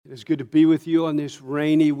It's good to be with you on this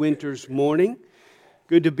rainy winter's morning.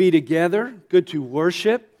 Good to be together. Good to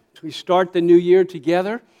worship. As we start the new year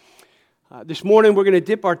together. This morning we're going to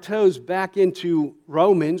dip our toes back into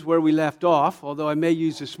Romans where we left off, although I may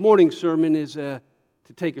use this morning's sermon to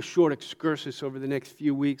take a short excursus over the next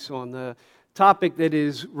few weeks on the topic that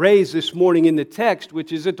is raised this morning in the text,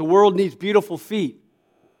 which is that the world needs beautiful feet.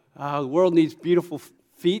 The world needs beautiful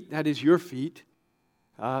feet. That is your feet.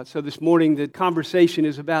 So this morning the conversation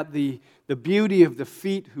is about the beauty of the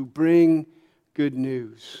feet who bring good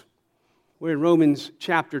news. We're in Romans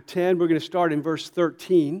chapter 10. We're going to start in verse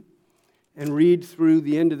 13 and read through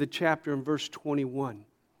the end of the chapter in verse 21.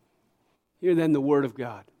 Hear then the word of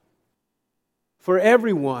God. For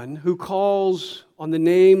everyone who calls on the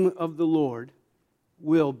name of the Lord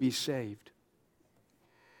will be saved.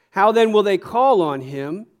 How then will they call on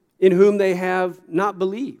him in whom they have not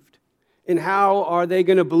believed? And how are they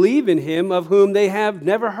going to believe in him of whom they have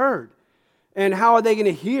never heard? And how are they going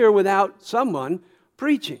to hear without someone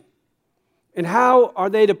preaching? And how are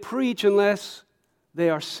they to preach unless they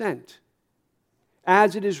are sent?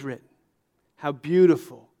 As it is written, how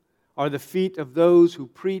beautiful are the feet of those who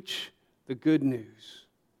preach the good news.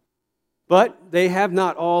 But they have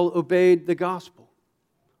not all obeyed the gospel.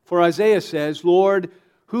 For Isaiah says, Lord,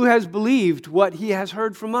 who has believed what he has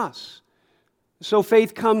heard from us? So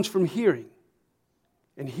faith comes from hearing,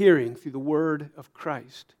 and hearing through the word of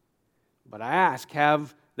Christ. But I ask,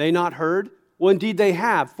 have they not heard? Well, indeed they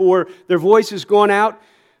have, for their voice has gone out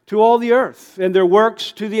to all the earth, and their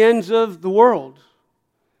works to the ends of the world.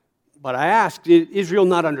 But I ask, did Israel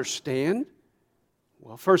not understand?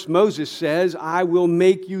 Well, first Moses says, I will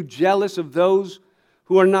make you jealous of those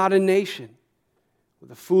who are not a nation. With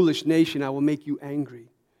a foolish nation I will make you angry.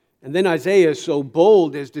 And then Isaiah is so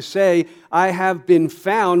bold as to say, I have been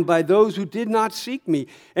found by those who did not seek me,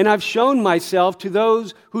 and I've shown myself to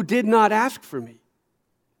those who did not ask for me.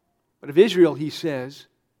 But of Israel he says,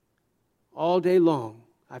 all day long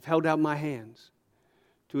I've held out my hands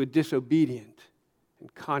to a disobedient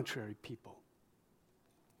and contrary people.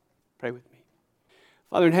 Pray with me.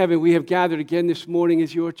 Father in heaven, we have gathered again this morning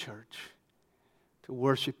as your church to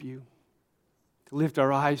worship you, to lift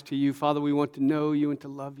our eyes to you. Father, we want to know you and to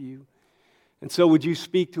love you. And so would you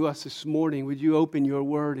speak to us this morning? Would you open your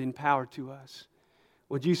word in power to us?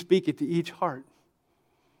 Would you speak it to each heart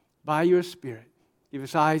by your Spirit? Give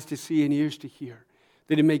us eyes to see and ears to hear,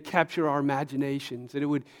 that it may capture our imaginations, that it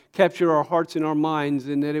would capture our hearts and our minds,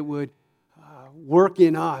 and that it would work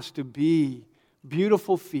in us to be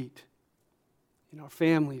beautiful feet in our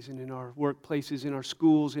families and in our workplaces, in our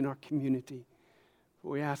schools, in our community.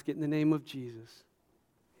 We ask it in the name of Jesus.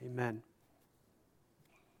 Amen.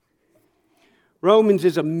 Romans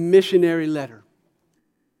is a missionary letter.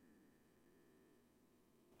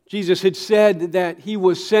 Jesus had said that he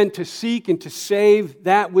was sent to seek and to save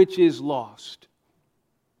that which is lost.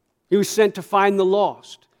 He was sent to find the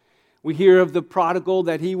lost. We hear of the prodigal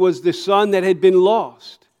that he was the son that had been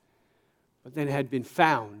lost, but then had been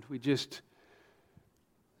found. We just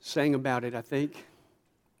sang about it, I think.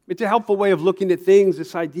 It's a helpful way of looking at things,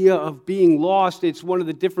 this idea of being lost. It's one of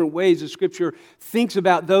the different ways the Scripture thinks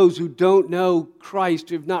about those who don't know Christ,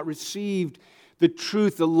 who have not received the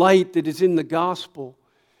truth, the light that is in the gospel.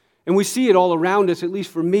 And we see it all around us. At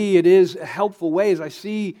least for me, it is a helpful way as I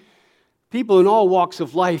see people in all walks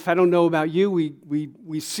of life. I don't know about you.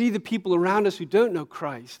 We see the people around us who don't know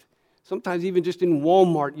Christ. Sometimes even just in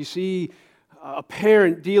Walmart, you see a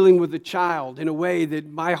parent dealing with a child in a way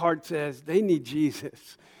that my heart says they need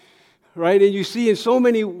Jesus. Right? And you see in so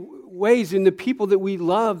many ways in the people that we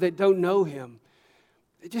love that don't know him,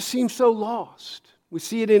 they just seem so lost. We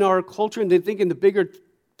see it in our culture, and they think in the bigger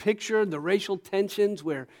picture, the racial tensions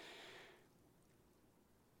where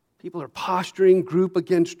people are posturing group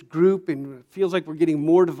against group, and it feels like we're getting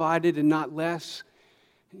more divided and not less.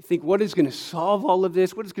 And you think, what is going to solve all of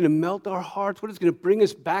this? What is going to melt our hearts? What is going to bring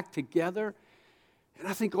us back together? And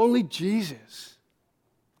I think only Jesus.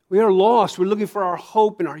 We are lost. We're looking for our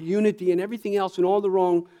hope and our unity and everything else in all the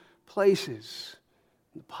wrong places.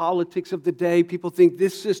 In the politics of the day, people think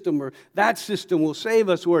this system or that system will save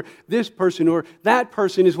us, or this person or that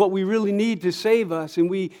person is what we really need to save us. And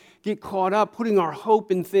we get caught up putting our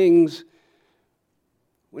hope in things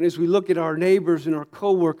when as we look at our neighbors and our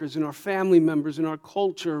coworkers and our family members and our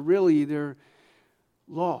culture, really they're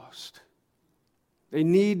lost. They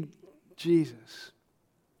need Jesus.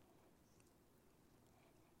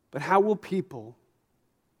 But how will people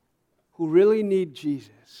who really need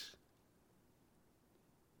Jesus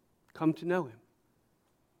come to know him?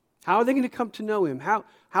 How are they going to come to know him? How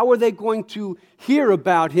are they going to hear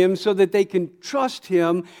about him so that they can trust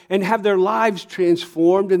him and have their lives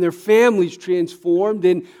transformed and their families transformed?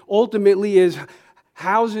 And ultimately, as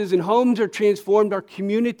houses and homes are transformed, our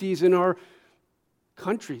communities and our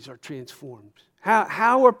countries are transformed.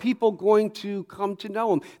 How are people going to come to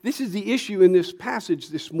know him? This is the issue in this passage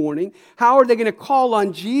this morning. How are they going to call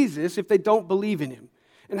on Jesus if they don't believe in him?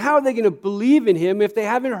 And how are they going to believe in him if they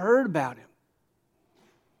haven't heard about him?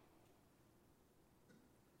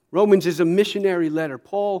 Romans is a missionary letter.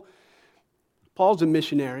 Paul's a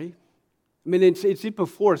missionary. I mean, it's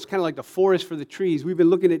before. It's kind of like the forest for the trees. We've been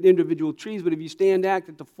looking at individual trees, but if you stand back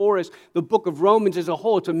at the forest, the book of Romans as a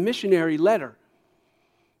whole, it's a missionary letter.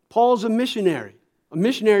 Paul's a missionary. A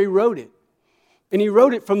missionary wrote it. And he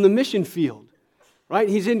wrote it from the mission field, right?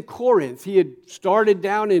 He's in Corinth. He had started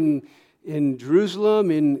down in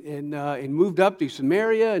Jerusalem and moved up to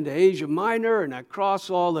Samaria and to Asia Minor and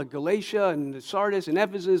across all of Galatia and the Sardis and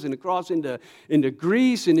Ephesus and across into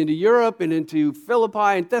Greece and into Europe and into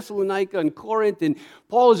Philippi and Thessalonica and Corinth. And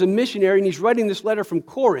Paul is a missionary and he's writing this letter from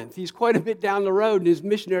Corinth. He's quite a bit down the road in his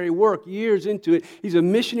missionary work, years into it. He's a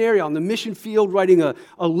missionary on the mission field writing a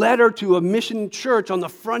letter to a mission church on the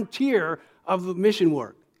frontier of the mission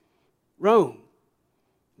work, Rome.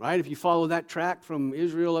 Right? If you follow that track from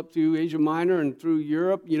Israel up to Asia Minor and through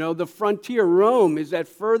Europe, the frontier, Rome, is that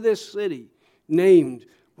furthest city named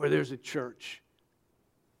where there's a church.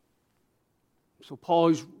 So Paul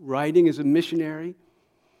is writing as a missionary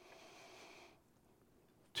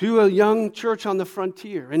to a young church on the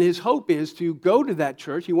frontier. And his hope is to go to that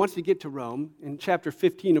church. He wants to get to Rome. In chapter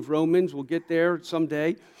 15 of Romans, we'll get there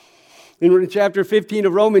someday. In chapter 15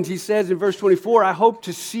 of Romans, he says in verse 24, I hope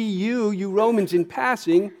to see you Romans, in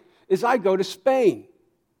passing as I go to Spain,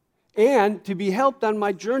 and to be helped on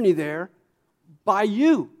my journey there by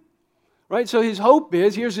you. Right? So his hope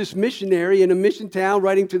is, here's this missionary in a mission town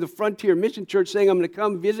writing to the frontier mission church saying, I'm going to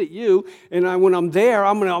come visit you, and when I'm there,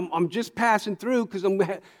 I'm just passing through because I'm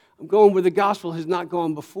going where the gospel has not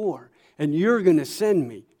gone before. And you're going to send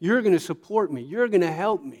me. You're going to support me. You're going to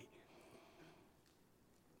help me.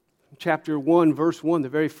 Chapter 1, verse 1, the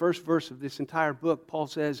very first verse of this entire book, Paul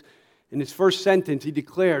says, in his first sentence, he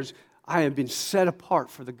declares, I have been set apart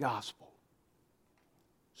for the gospel.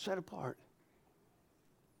 Set apart.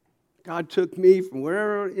 God took me from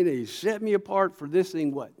wherever, and he set me apart for this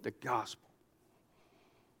thing, what? The gospel.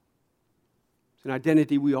 It's an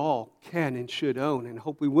identity we all can and should own, and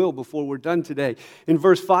hope we will before we're done today. In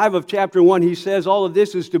verse 5 of chapter 1, he says all of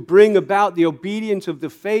this is to bring about the obedience of the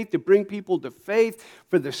faith, to bring people to faith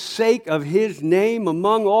for the sake of his name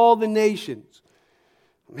among all the nations.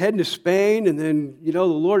 I'm heading to Spain, and then, the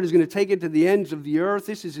Lord is going to take it to the ends of the earth.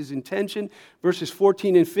 This is his intention. Verses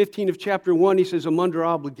 14 and 15 of chapter 1, he says, I'm under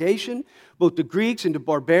obligation, both to Greeks and to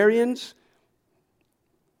barbarians,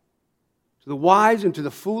 to the wise and to the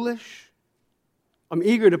foolish. I'm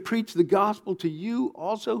eager to preach the gospel to you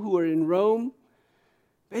also who are in Rome.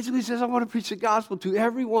 Basically, he says, I want to preach the gospel to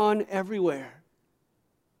everyone, everywhere.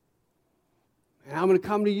 And I'm going to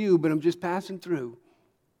come to you, but I'm just passing through.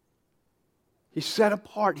 He's set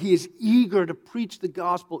apart. He is eager to preach the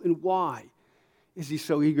gospel. And why is he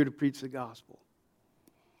so eager to preach the gospel?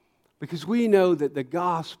 Because we know that the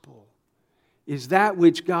gospel is that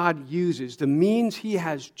which God uses, the means he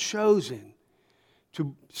has chosen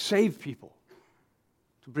to save people,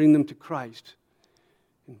 to bring them to Christ.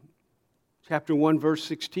 In chapter 1, verse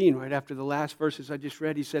 16, right after the last verses I just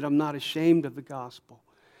read, he said, I'm not ashamed of the gospel,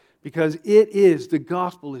 because the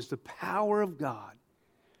gospel is the power of God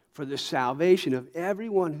for the salvation of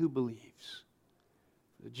everyone who believes.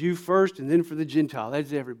 The Jew first, and then for the Gentile.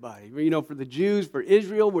 That's everybody. For the Jews, for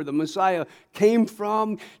Israel, where the Messiah came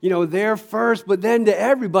from, there first, but then to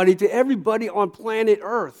everybody on planet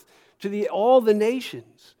Earth, to all the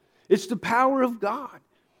nations. It's the power of God.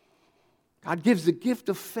 God gives the gift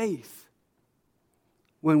of faith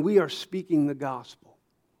when we are speaking the gospel.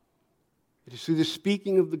 It is through the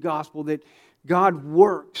speaking of the gospel that God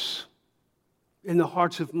works in the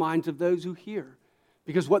hearts and minds of those who hear.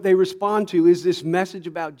 Because what they respond to is this message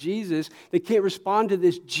about Jesus. They can't respond to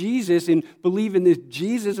this Jesus and believe in this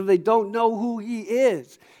Jesus if they don't know who he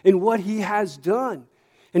is and what he has done.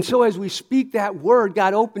 And so as we speak that word,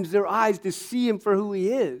 God opens their eyes to see him for who he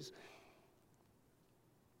is.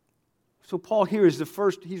 So Paul here is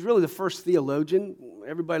he's really the first theologian.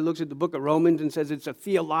 Everybody looks at the book of Romans and says it's a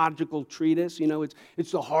theological treatise.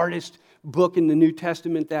 It's the hardest book in the New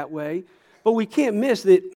Testament that way. But we can't miss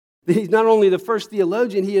that he's not only the first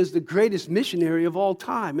theologian, he is the greatest missionary of all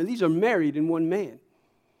time. And these are married in one man,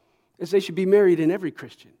 as they should be married in every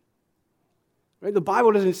Christian. Right? The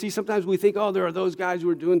Bible doesn't see, sometimes we think, oh, there are those guys who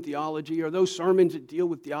are doing theology or those sermons that deal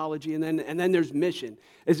with theology, and then there's mission,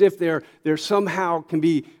 as if they're somehow can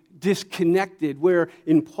be disconnected, where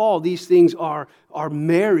in Paul these things are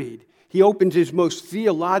married. He opens his most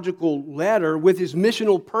theological letter with his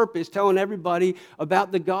missional purpose, telling everybody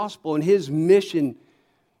about the gospel and his mission.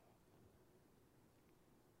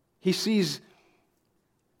 He sees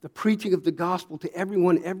the preaching of the gospel to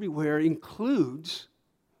everyone everywhere includes,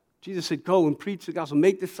 Jesus said, go and preach the gospel,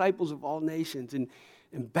 make disciples of all nations and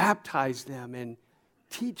baptize them and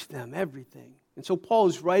teach them everything. And so Paul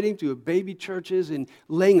is writing to baby churches and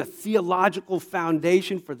laying a theological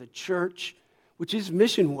foundation for the church, which is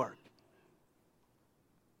mission work.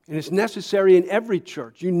 And it's necessary in every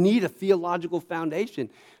church. You need a theological foundation.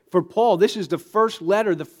 For Paul, this is the first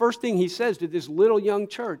letter, the first thing he says to this little young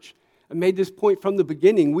church. I made this point from the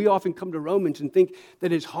beginning. We often come to Romans and think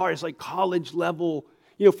that it's hard. It's like college level.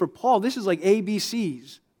 You know, for Paul, this is like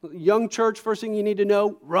ABCs. Young church, first thing you need to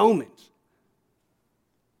know, Romans.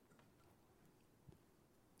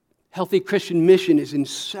 Healthy Christian mission is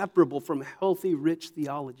inseparable from healthy, rich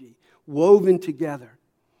theology, woven together.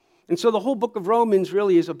 And so the whole book of Romans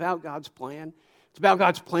really is about God's plan. It's about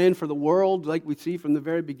God's plan for the world, like we see from the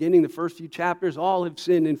very beginning. The first few chapters, all have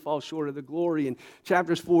sinned and fall short of the glory. In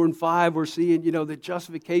chapters 4 and 5, we're seeing, that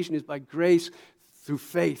justification is by grace through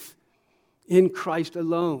faith in Christ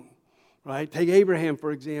alone, right? Take Abraham,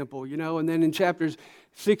 for example, and then in chapters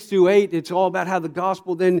 6 through 8, it's all about how the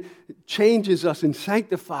gospel then changes us and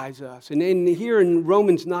sanctifies us. And then here in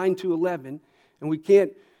Romans 9 to 11, and we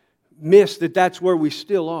can't miss that that's where we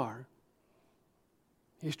still are.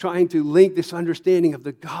 He's trying to link this understanding of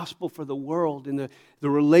the gospel for the world and the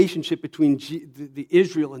relationship between the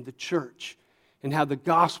Israel and the church and how the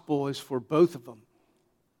gospel is for both of them.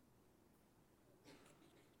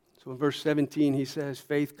 So in verse 17, he says,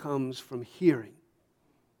 faith comes from hearing.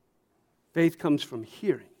 Faith comes from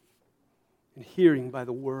hearing, and hearing by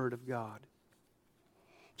the word of God.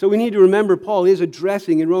 So we need to remember Paul is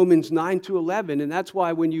addressing in Romans 9 to 11, and that's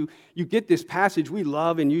why when you get this passage we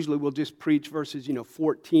love, and usually we'll just preach verses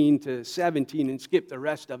 14 to 17 and skip the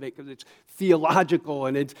rest of it because it's theological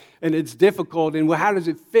and it's difficult, and how does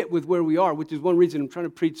it fit with where we are, which is one reason I'm trying to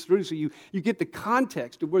preach through, so you get the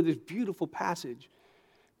context of where this beautiful passage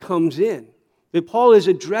comes in. That Paul is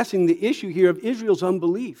addressing the issue here of Israel's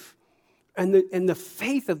unbelief and the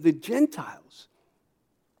faith of the Gentiles.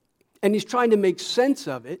 And he's trying to make sense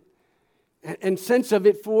of it, and sense of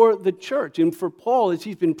it for the church. And for Paul, as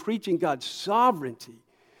he's been preaching God's sovereignty,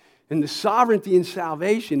 and the sovereignty in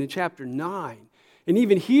salvation in chapter 9. And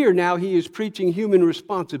even here now he is preaching human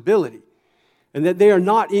responsibility, and that they are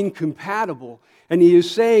not incompatible. And he is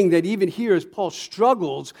saying that even here, as Paul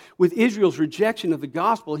struggles with Israel's rejection of the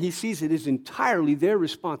gospel, he sees it as entirely their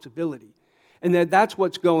responsibility. And that's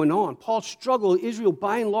what's going on. Paul's struggle, Israel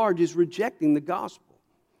by and large is rejecting the gospel.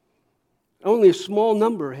 Only a small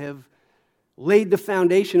number have laid the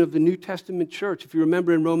foundation of the New Testament church. If you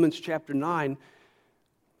remember in Romans chapter 9,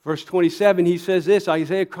 verse 27, he says this,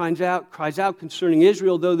 Isaiah cries out concerning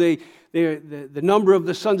Israel, though the number of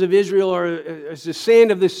the sons of Israel are as the sand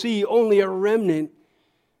of the sea, only a remnant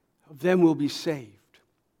of them will be saved.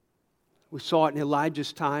 We saw it in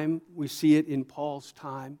Elijah's time. We see it in Paul's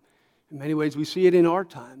time. In many ways, we see it in our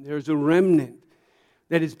time. There's a remnant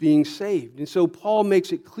that is being saved. And so Paul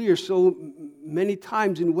makes it clear so many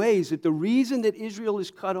times in ways that the reason that Israel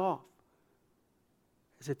is cut off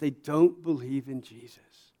is that they don't believe in Jesus.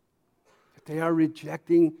 That they are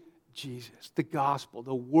rejecting Jesus, the gospel,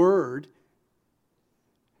 the word.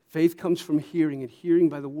 Faith comes from hearing, and hearing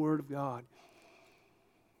by the word of God.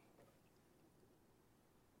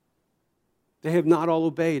 They have not all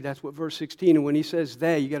obeyed. That's what verse 16. And when he says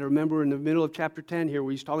they, you got to remember we're in the middle of chapter 10 here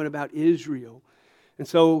where he's talking about Israel. And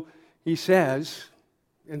so he says,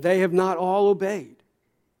 and they have not all obeyed.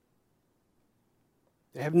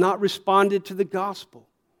 They have not responded to the gospel.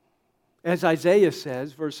 As Isaiah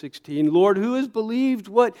says, verse 16, Lord, who has believed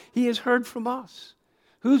what he has heard from us?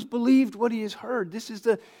 Who's believed what he has heard?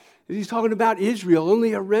 He's talking about Israel,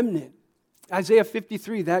 only a remnant. Isaiah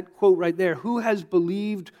 53, that quote right there, who has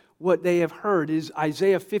believed what they have heard, is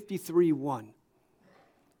Isaiah 53:1.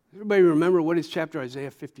 Everybody remember what is chapter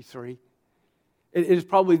Isaiah 53? It is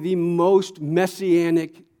probably the most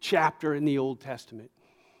messianic chapter in the Old Testament.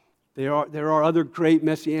 There are other great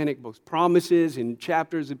messianic books, promises and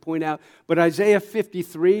chapters that point out. But Isaiah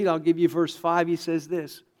 53, I'll give you verse 5, he says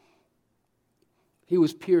this. He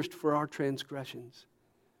was pierced for our transgressions.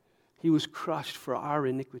 He was crushed for our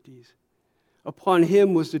iniquities. Upon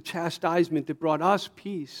him was the chastisement that brought us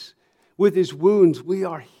peace. With his wounds we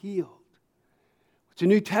are healed. The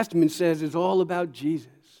New Testament says it's all about Jesus.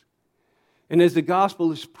 And as the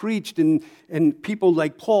gospel is preached and people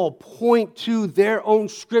like Paul point to their own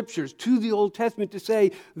scriptures, to the Old Testament to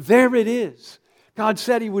say, there it is. God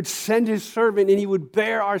said he would send his servant and he would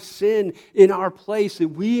bear our sin in our place that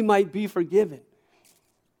we might be forgiven.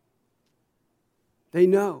 They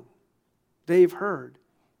know. They've heard.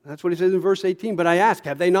 That's what he says in verse 18. But I ask,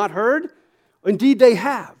 have they not heard? Indeed they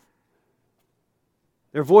have.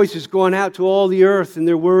 Their voice has gone out to all the earth and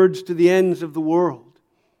their words to the ends of the world.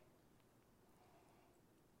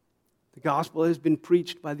 The gospel has been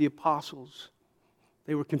preached by the apostles.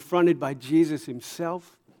 They were confronted by Jesus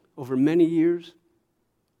himself over many years.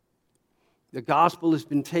 The gospel has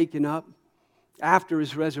been taken up after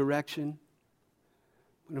his resurrection.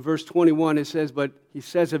 In verse 21 it says, but he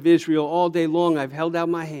says of Israel, all day long I've held out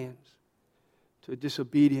my hands to a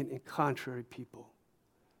disobedient and contrary people.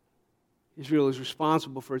 Israel is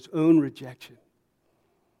responsible for its own rejection.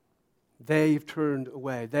 They've turned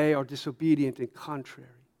away. They are disobedient and contrary.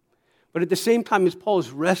 But at the same time as Paul is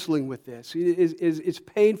wrestling with this, it's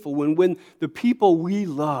painful when the people we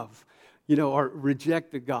love,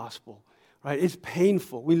 reject the gospel. Right? It's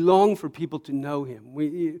painful. We long for people to know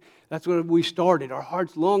him. That's where we started. Our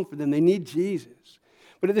hearts long for them. They need Jesus.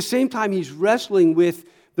 But at the same time, he's wrestling with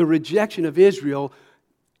the rejection of Israel.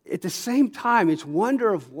 At the same time, it's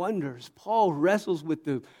wonder of wonders. Paul wrestles with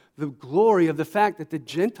the glory of the fact that the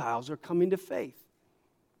Gentiles are coming to faith.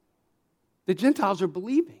 The Gentiles are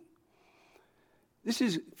believing.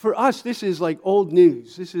 For us, this is like old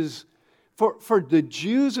news. This is For the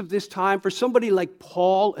Jews of this time, for somebody like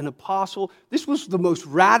Paul, an apostle, this was the most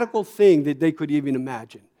radical thing that they could even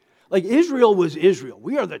imagine. Like Israel was Israel.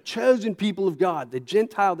 We are the chosen people of God. The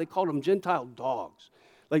Gentile, they called them Gentile dogs.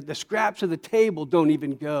 Like the scraps of the table don't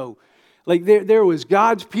even go. Like there was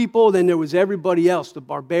God's people, then there was everybody else, the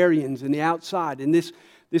barbarians and the outside. And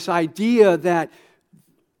this idea that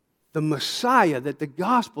the Messiah, that the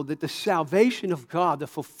gospel, that the salvation of God, the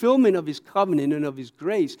fulfillment of his covenant and of his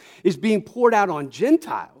grace is being poured out on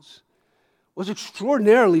Gentiles was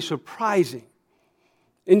extraordinarily surprising.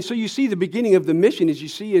 And so you see the beginning of the mission, as you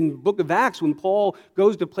see in the book of Acts, when Paul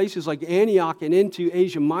goes to places like Antioch and into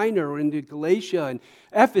Asia Minor or into Galatia and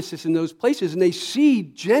Ephesus and those places, and they see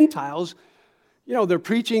Gentiles. They're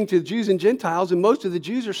preaching to Jews and Gentiles, and most of the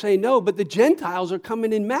Jews are saying no, but the Gentiles are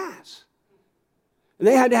coming in mass. And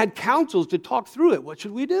they had to have councils to talk through it. What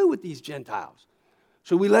should we do with these Gentiles?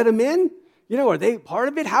 Should we let them in? Are they part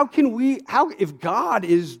of it? If God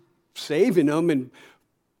is saving them and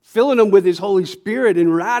filling them with his Holy Spirit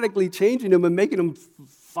and radically changing them and making them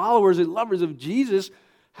followers and lovers of Jesus,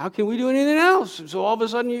 how can we do anything else? So all of a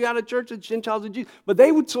sudden you got a church of Gentiles and Jews. But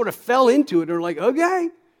they would sort of fell into it. They're like, okay,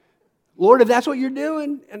 Lord, if that's what you're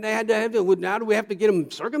doing, and they had to have to, now do we have to get them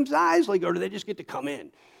circumcised? Or do they just get to come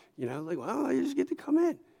in? Well, you just get to come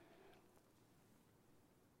in.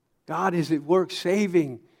 God is at work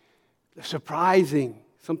saving, surprising.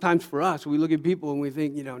 Sometimes for us, we look at people and we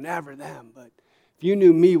think, never them. But if you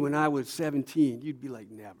knew me when I was 17, you'd be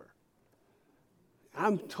like, never.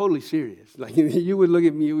 I'm totally serious. Like, you would look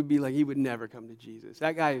at me, it would be like he would never come to Jesus.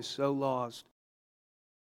 That guy is so lost.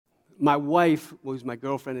 My wife was my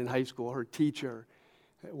girlfriend in high school. Her teacher,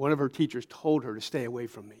 one of her teachers told her to stay away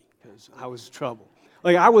from me because I was trouble.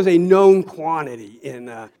 Like, I was a known quantity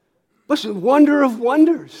in, listen, wonder of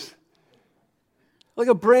wonders. Like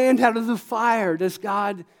a brand out of the fire, does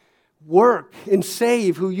God work and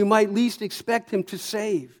save who you might least expect him to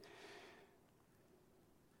save?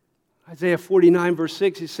 Isaiah 49, verse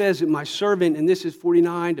 6, it says that my servant, and this is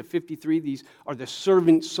 49 to 53, these are the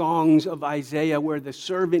servant songs of Isaiah, where the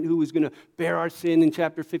servant who is going to bear our sin in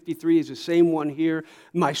chapter 53 is the same one here.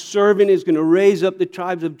 My servant is going to raise up the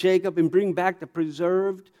tribes of Jacob and bring back the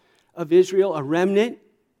preserved of Israel, a remnant.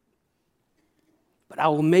 But I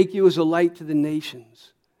will make you as a light to the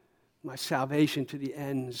nations, my salvation to the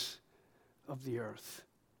ends of the earth.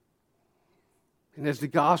 And as the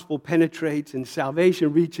gospel penetrates and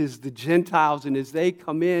salvation reaches the Gentiles, and as they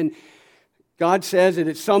come in, God says that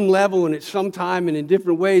at some level and at some time and in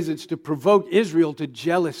different ways, it's to provoke Israel to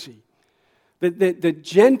jealousy. That the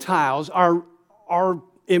Gentiles are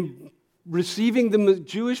receiving the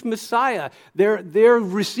Jewish Messiah. They're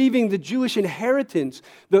receiving the Jewish inheritance.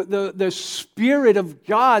 The Spirit of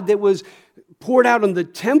God that was poured out on the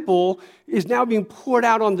temple is now being poured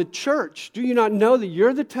out on the church. Do you not know that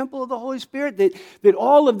you're the temple of the Holy Spirit? That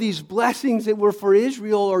all of these blessings that were for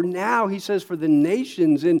Israel are now, he says, for the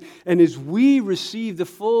nations. And as we receive the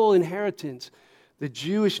full inheritance, the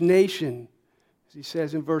Jewish nation, as he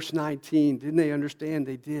says in verse 19, didn't they understand?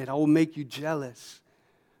 They did. I will make you jealous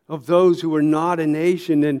of those who are not a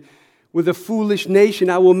nation. And With a foolish nation,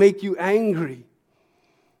 I will make you angry.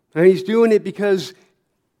 And he's doing it because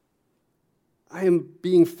I am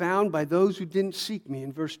being found by those who didn't seek me,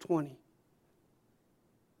 in verse 20.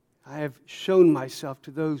 I have shown myself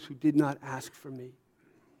to those who did not ask for me.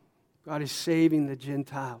 God is saving the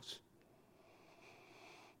Gentiles.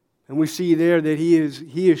 And we see there that he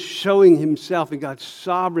is showing himself, and God's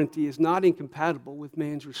sovereignty is not incompatible with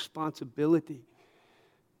man's responsibility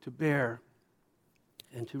to bear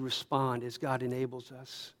and to respond as God enables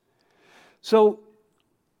us. So,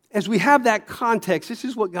 as we have that context, this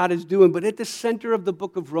is what God is doing, but at the center of the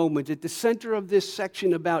book of Romans, at the center of this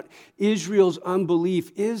section about Israel's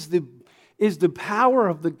unbelief is the power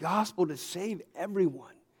of the gospel to save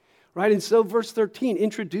everyone. Right? And so verse 13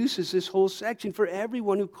 introduces this whole section for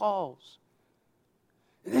everyone who calls.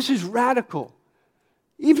 And this is radical.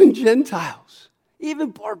 Even Gentiles,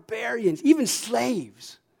 even barbarians, even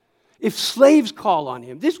slaves. If slaves call on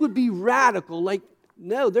him, this would be radical. Like,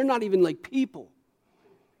 no, they're not even like people.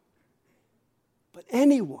 But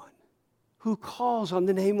anyone who calls on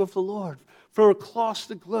the name of the Lord from across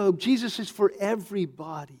the globe, Jesus is for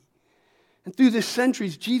everybody. And through the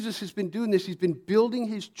centuries, Jesus has been doing this. He's been building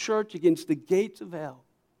his church against the gates of hell.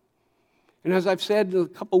 And as I've said a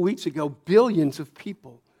couple weeks ago, billions of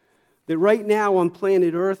people. That right now on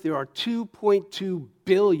planet Earth, there are 2.2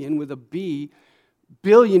 billion, with a B,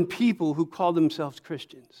 billion people who call themselves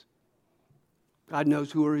Christians. God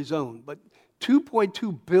knows who are his own. But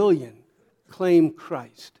 2.2 billion claim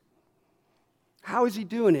Christ. How is he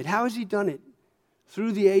doing it? How has he done it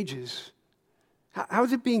through the ages? How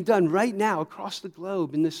is it being done right now across the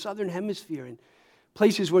globe, in the southern hemisphere, in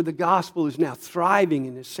places where the gospel is now thriving,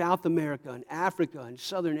 in South America and Africa and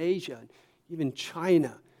southern Asia and even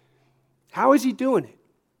China? How is he doing it?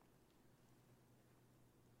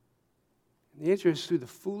 And the answer is through the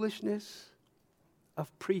foolishness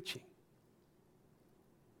of preaching.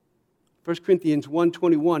 1 Corinthians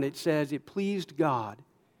 1:21, it says, it pleased God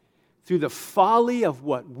through the folly of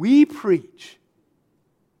what we preach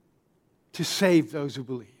to save those who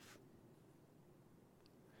believe.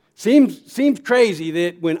 Seems crazy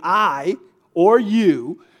that when I or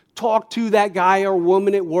you talk to that guy or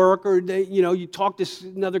woman at work, or you talk to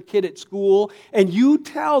another kid at school, and you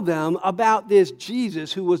tell them about this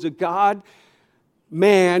Jesus who was a God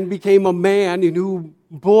man, became a man, and who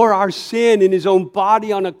bore our sin in his own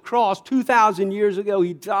body on a cross 2,000 years ago.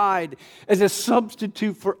 He died as a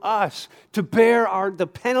substitute for us to bear the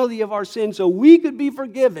penalty of our sin so we could be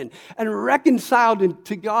forgiven and reconciled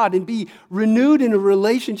to God and be renewed in a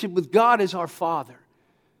relationship with God as our Father.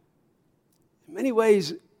 In many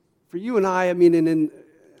ways, for you and I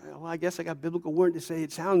I guess I got biblical word to say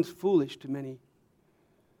it sounds foolish to many,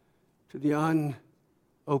 to the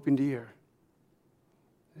unopened ear.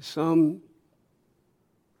 Some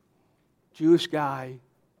Jewish guy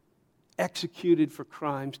executed for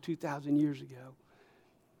crimes 2,000 years ago.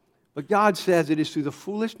 But God says it is through the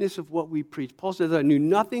foolishness of what we preach. Paul says, I knew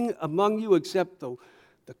nothing among you except the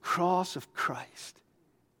cross of Christ.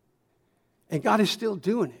 And God is still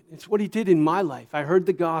doing it. It's what he did in my life. I heard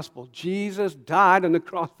the gospel. Jesus died on the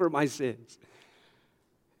cross for my sins.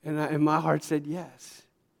 And my heart said, yes.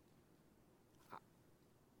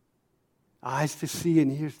 Eyes to see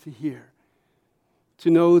and ears to hear. To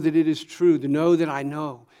know that it is true, to know that I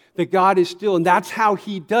know that God is still, and that's how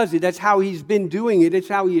he does it. That's how he's been doing it. It's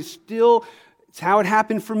how he is still, it's how it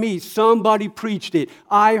happened for me. Somebody preached it.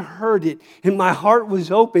 I heard it, and my heart was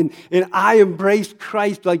open, and I embraced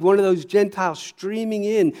Christ like one of those Gentiles streaming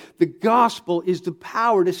in. The gospel is the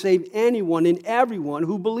power to save anyone and everyone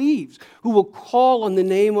who believes, who will call on the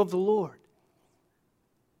name of the Lord.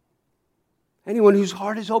 Anyone whose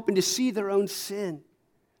heart is open to see their own sin.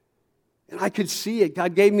 And I could see it.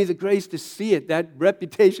 God gave me the grace to see it, that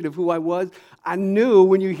reputation of who I was. I knew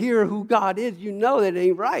when you hear who God is, you know that it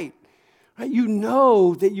ain't right. Right? You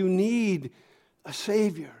know that you need a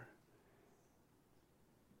Savior.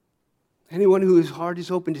 Anyone whose heart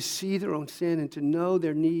is open to see their own sin and to know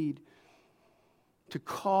their need, to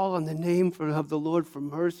call on the name of the Lord for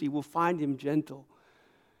mercy, will find him gentle.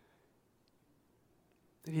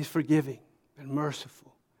 That he is forgiving and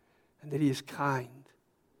merciful, and that he is kind.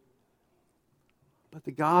 But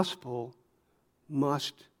the gospel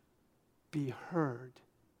must be heard.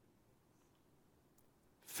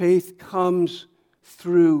 Faith comes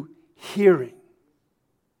through hearing.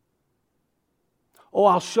 Oh,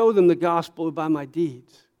 I'll show them the gospel by my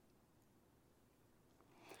deeds.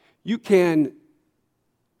 You can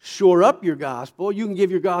shore up your gospel. You can give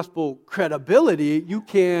your gospel credibility. You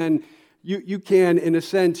can you can, in a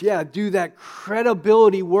sense, do that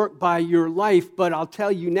credibility work by your life. But I'll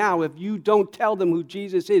tell you now, if you don't tell them who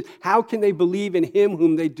Jesus is, how can they believe in him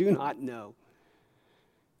whom they do not know?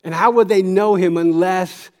 And how would they know him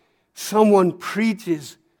unless someone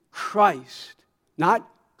preaches Christ? Not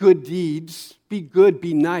good deeds. Be good,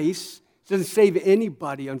 be nice. It doesn't save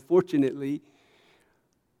anybody, unfortunately.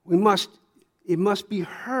 It must be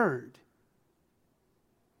heard.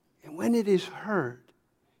 And when it is heard,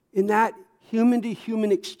 in that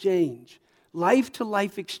human-to-human exchange,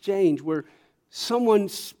 life-to-life exchange where someone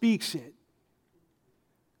speaks it,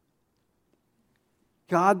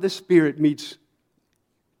 God the Spirit meets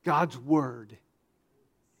God's Word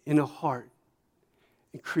in a heart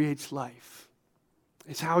and creates life.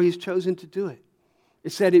 It's how He's chosen to do it.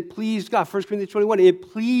 It said it pleased God. 1 Corinthians 21,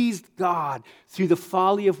 it pleased God through the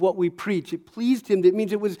folly of what we preach. It pleased Him. That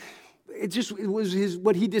means it was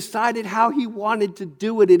what He decided how He wanted to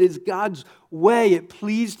do it. It is God's way. It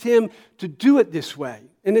pleased Him to do it this way.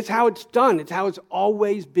 And it's how it's done. It's how it's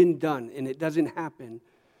always been done. And it doesn't happen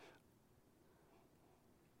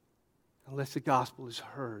unless the gospel is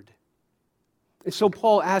heard. And so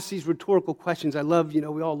Paul asks these rhetorical questions. I love, we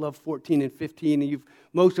all love 14 and 15, and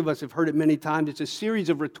most of us have heard it many times. It's a series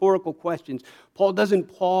of rhetorical questions. Paul doesn't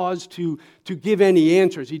pause to give any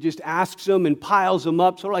answers. He just asks them and piles them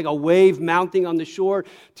up, sort of like a wave mounting on the shore,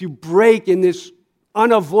 to break in this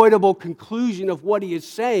unavoidable conclusion of what he is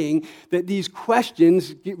saying, that these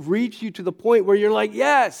questions reach you to the point where you're like,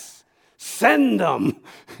 yes, send them.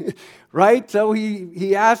 Right? So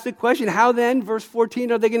he asked the question, how then, verse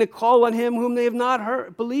 14, are they going to call on him whom they have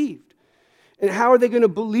not believed? And how are they going to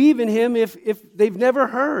believe in him if they've never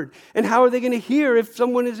heard? And how are they going to hear if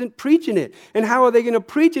someone isn't preaching it? And how are they going to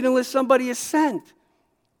preach it unless somebody is sent?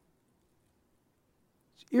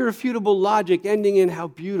 It's irrefutable logic ending in how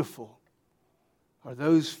beautiful are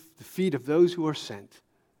the feet of those who are sent,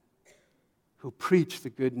 who preach the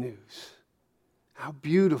good news. How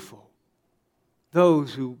beautiful.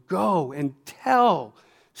 Those who go and tell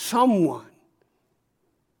someone.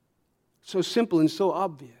 So simple and so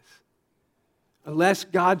obvious. Unless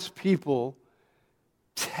God's people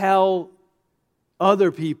tell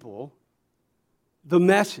other people the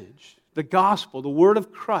message, the gospel, the word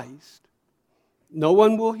of Christ, no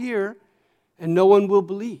one will hear and no one will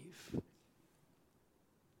believe.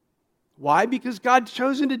 Why? Because God's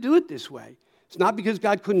chosen to do it this way. It's not because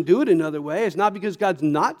God couldn't do it another way. It's not because God's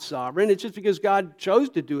not sovereign. It's just because God chose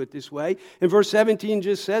to do it this way. And verse 17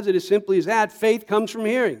 just says it as simply as that. Faith comes from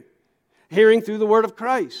hearing. Hearing through the word of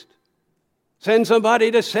Christ. Send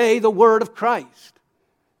somebody to say the word of Christ.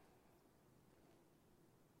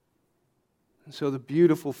 And so the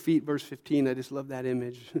beautiful feet, verse 15, I just love that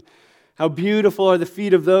image. How beautiful are the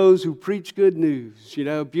feet of those who preach good news.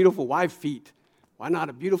 Beautiful. Why feet? Why not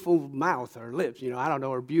a beautiful mouth or lips? I don't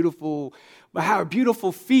know, or beautiful. But how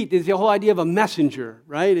beautiful feet is the whole idea of a messenger,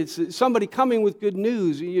 right? It's somebody coming with good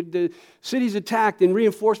news. The city's attacked and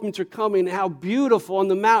reinforcements are coming. How beautiful on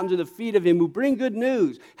the mountains are the feet of him who bring good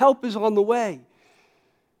news. Help is on the way.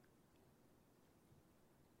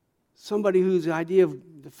 Somebody whose idea of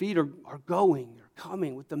the feet are going or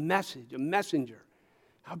coming with the message, a messenger.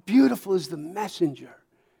 How beautiful is the messenger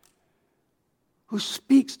who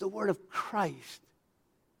speaks the word of Christ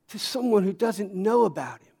to someone who doesn't know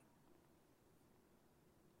about him.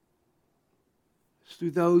 It's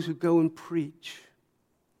through those who go and preach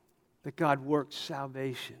that God works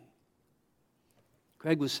salvation.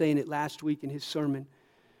 Greg was saying it last week in his sermon.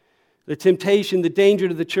 The temptation, the danger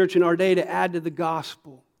to the church in our day to add to the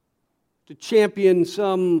gospel, to champion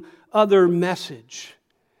some other message.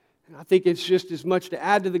 I think it's just as much to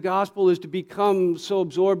add to the gospel as to become so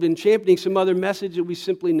absorbed in championing some other message that we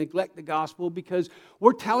simply neglect the gospel, because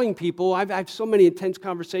we're telling people, I've had so many intense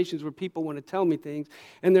conversations where people want to tell me things,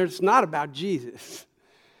 and it's not about Jesus.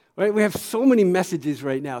 Right? We have so many messages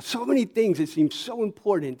right now, so many things that seem so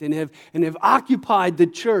important and have occupied the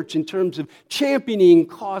church in terms of championing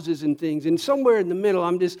causes and things. And somewhere in the middle,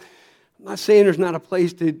 I'm not saying there's not a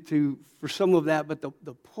place for some of that, but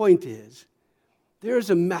the point is, there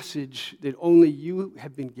is a message that only you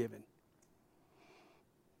have been given.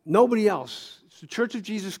 Nobody else. It's the Church of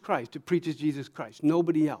Jesus Christ that preaches Jesus Christ.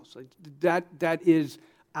 Nobody else. That is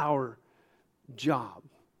our job.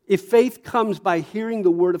 If faith comes by hearing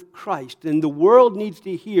the word of Christ, then the world needs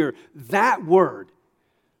to hear that word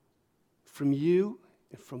from you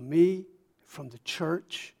and from me, from the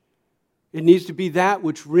church. It needs to be that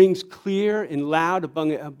which rings clear and loud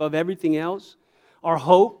above everything else. Our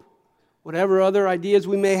hope, whatever other ideas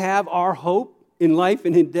we may have, our hope in life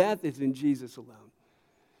and in death is in Jesus alone.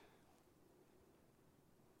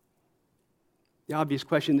 The obvious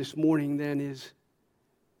question this morning then is,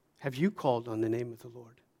 have you called on the name of the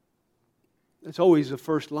Lord? That's always the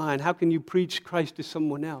first line. How can you preach Christ to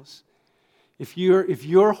someone else if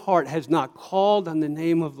your heart has not called on the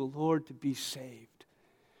name of the Lord to be saved,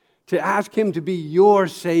 to ask Him to be your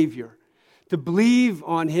Savior, to believe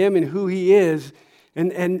on Him and who He is,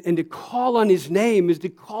 and to call on His name is to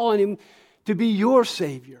call on Him to be your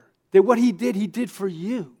Savior. That what He did for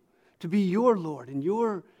you, to be your Lord and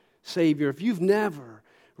your Savior. If you've never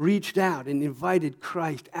reached out and invited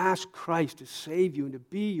Christ, asked Christ to save you and to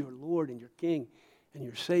be your Lord and your King and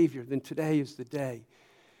your Savior, then today is the day.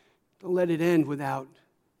 Don't let it end without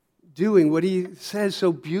doing what He says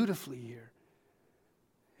so beautifully here.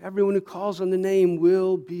 Everyone who calls on the name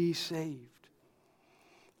will be saved.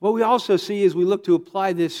 What we also see as we look to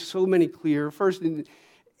apply this so many clear. First, it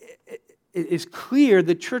is clear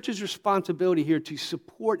the church's responsibility here to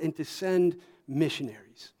support and to send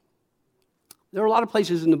missionaries. There are a lot of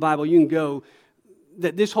places in the Bible you can go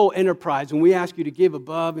that this whole enterprise, when we ask you to give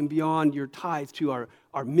above and beyond your tithe to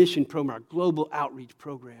our mission program, our global outreach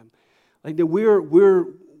program, like that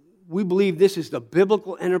we believe this is the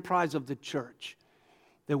biblical enterprise of the church,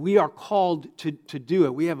 that we are called to do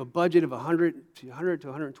it. We have a budget of $100,000 to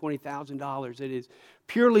 $120,000 that is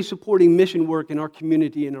purely supporting mission work in our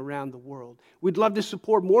community and around the world. We'd love to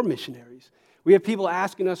support more missionaries. We have people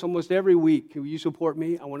asking us almost every week, "Will you support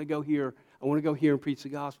me? I want to go here. I want to go here and preach the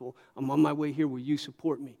gospel. I'm on my way here. Will you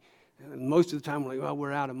support me?" And most of the time, we're like, "Well,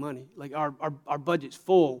 we're out of money. Like our budget's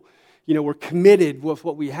full. We're committed with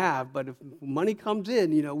what we have. But if money comes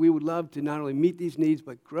in, we would love to not only meet these needs,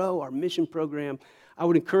 but grow our mission program." I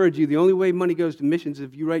would encourage you, the only way money goes to missions is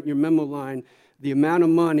if you write in your memo line the amount of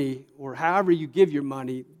money, or however you give your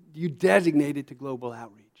money, you designate it to global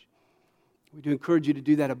outreach. We do encourage you to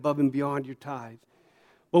do that above and beyond your tithe.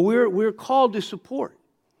 But we're called to support.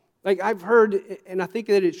 Like I've heard, and I think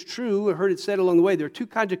that it's true, I heard it said along the way, there are two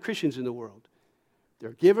kinds of Christians in the world. There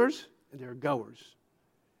are givers and there are goers.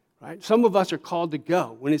 Right? Some of us are called to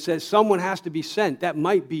go. When it says someone has to be sent, that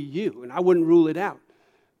might be you, and I wouldn't rule it out.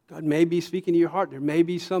 God may be speaking to your heart. There may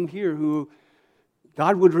be some here who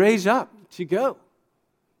God would raise up to go.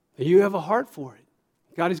 And you have a heart for it.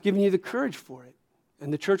 God has given you the courage for it.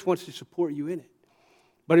 And the church wants to support you in it.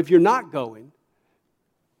 But if you're not going,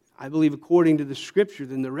 I believe according to the Scripture,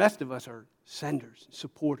 then the rest of us are senders,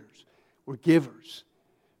 supporters, we're givers.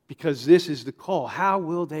 Because this is the call. How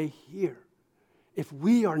will they hear if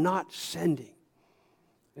we are not sending?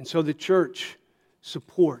 And so the church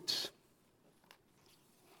supports.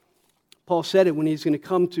 Paul said it when he's going to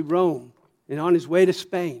come to Rome and on his way to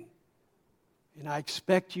Spain. And I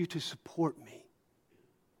expect you to support me.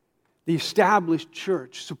 The established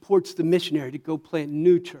church supports the missionary to go plant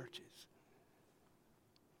new churches.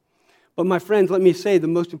 But my friends, let me say the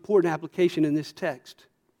most important application in this text.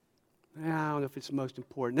 I don't know if it's the most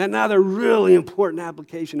important. Another really important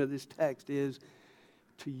application of this text is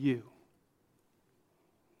to you.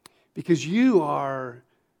 Because you are,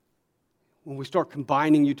 when we start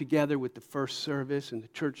combining you together with the first service and the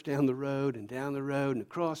church down the road and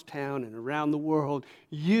across town and around the world,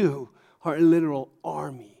 you are a literal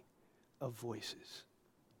army of voices.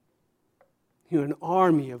 You're an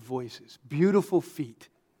army of voices, beautiful feet.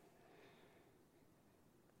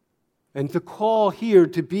 And the call here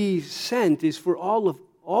to be sent is for all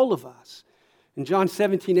of us. In John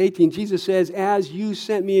 17:18, Jesus says, "As you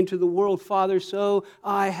sent me into the world, Father, so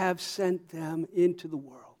I have sent them into the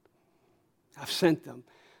world." I've sent them,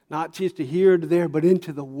 not just to here or to there, but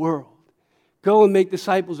into the world. Go and make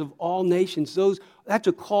disciples of all nations. That's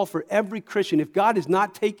a call for every Christian. If God has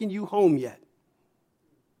not taken you home yet,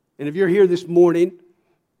 and if you're here this morning,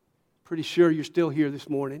 pretty sure you're still here this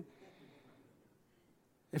morning.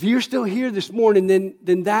 If you're still here this morning,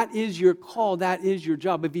 then that is your call, that is your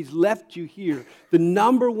job. If He's left you here, the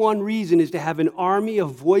number one reason is to have an army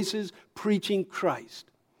of voices preaching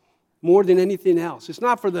Christ. More than anything else. It's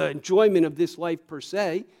not for the enjoyment of this life per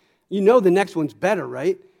se. You know the next one's better,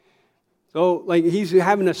 right? So, like, He's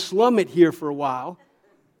having to slum it here for a while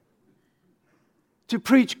to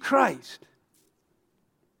preach Christ.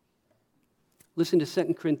 Listen to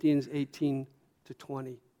 2 Corinthians 18-20.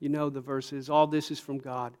 You know the verses. All this is from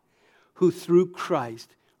God, who through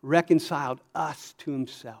Christ reconciled us to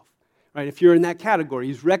Himself. Right? If you're in that category,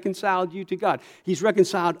 He's reconciled you to God. He's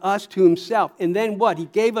reconciled us to Himself. And then what? He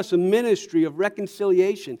gave us a ministry of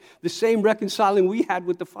reconciliation. The same reconciling we had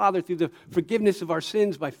with the Father through the forgiveness of our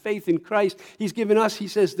sins by faith in Christ. He's given us, He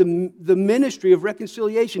says, the ministry of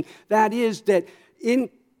reconciliation. That is that in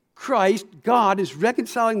Christ, God is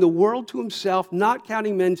reconciling the world to Himself, not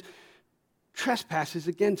counting men's trespasses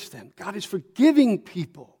against them. God is forgiving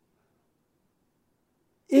people.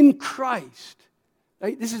 in Christ.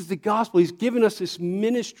 Right? This is the gospel. He's given us this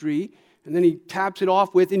ministry, and then he taps it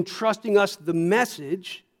off with entrusting us the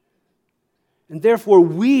message. And therefore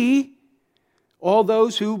we, all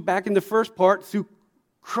those who, back in the first part, through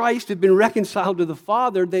Christ have been reconciled to the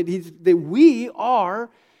Father, that we are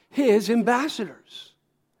his ambassadors.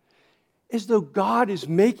 As though God is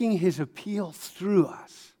making his appeal through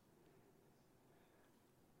us.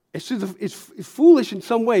 It's foolish in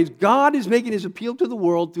some ways. God is making his appeal to the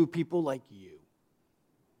world through people like you.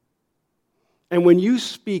 And when you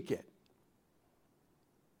speak it,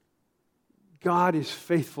 God is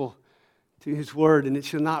faithful to his word, and it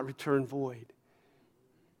shall not return void.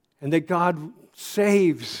 And that God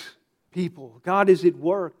saves people. God is at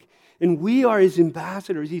work. And we are his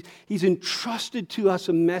ambassadors. He's entrusted to us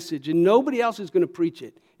a message, and nobody else is going to preach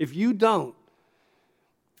it. If you don't,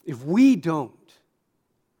 if we don't,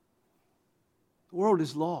 the world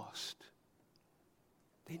is lost.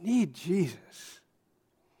 They need Jesus.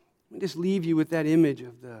 Let me just leave you with that image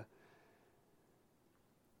of the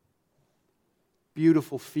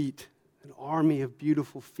beautiful feet, an army of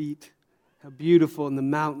beautiful feet. How beautiful in the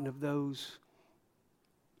mountain of those.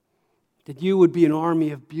 That you would be an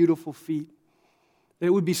army of beautiful feet. That it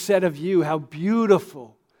would be said of you, how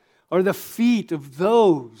beautiful are the feet of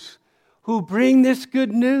those who bring this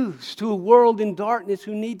good news to a world in darkness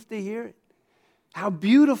who needs to hear it. How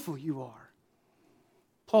beautiful you are.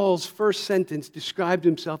 Paul's first sentence described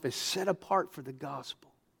himself as set apart for the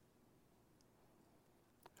gospel.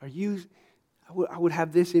 I would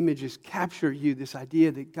have this image just capture you, this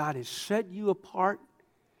idea that God has set you apart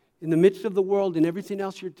in the midst of the world and everything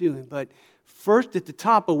else you're doing. But first, at the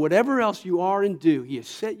top of whatever else you are and do, he has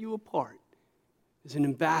set you apart as an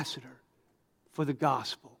ambassador for the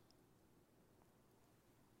gospel.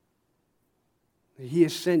 He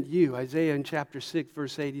has sent you. Isaiah in chapter 6,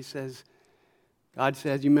 verse 8, he says, God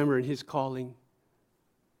says, you remember in his calling,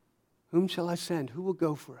 whom shall I send? Who will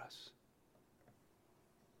go for us?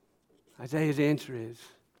 Isaiah's answer is,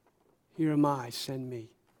 here am I, send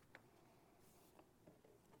me.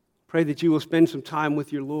 Pray that you will spend some time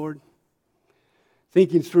with your Lord,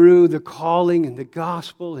 thinking through the calling and the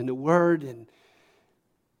gospel and the word and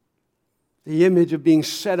the image of being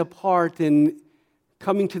set apart and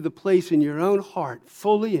coming to the place in your own heart,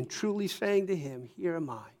 fully and truly saying to him, here am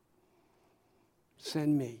I.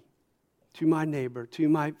 Send me to my neighbor, to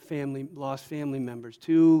my family, lost family members,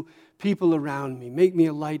 to people around me. Make me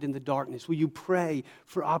a light in the darkness. Will you pray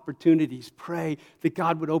for opportunities? Pray that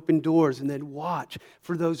God would open doors, and then watch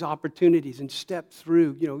for those opportunities and step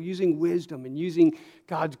through, using wisdom and using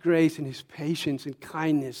God's grace and his patience and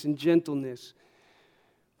kindness and gentleness.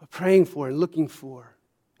 But praying for and looking for,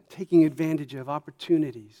 taking advantage of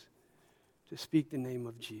opportunities to speak the name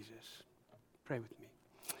of Jesus. Pray with me.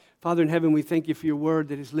 Father in heaven, we thank you for your word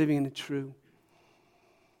that is living and true.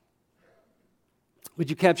 Would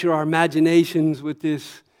you capture our imaginations with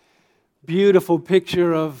this beautiful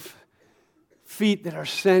picture of feet that are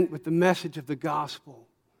sent with the message of the gospel,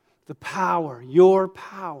 the power, your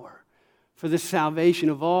power for the salvation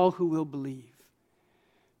of all who will believe.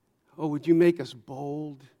 Oh, would you make us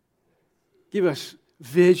bold? Give us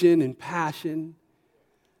vision and passion,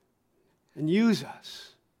 and use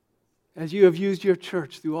us as you have used your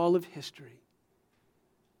church through all of history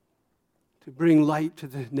to bring light to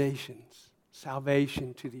the nations,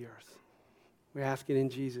 salvation to the earth. We ask it in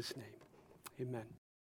Jesus' name. Amen.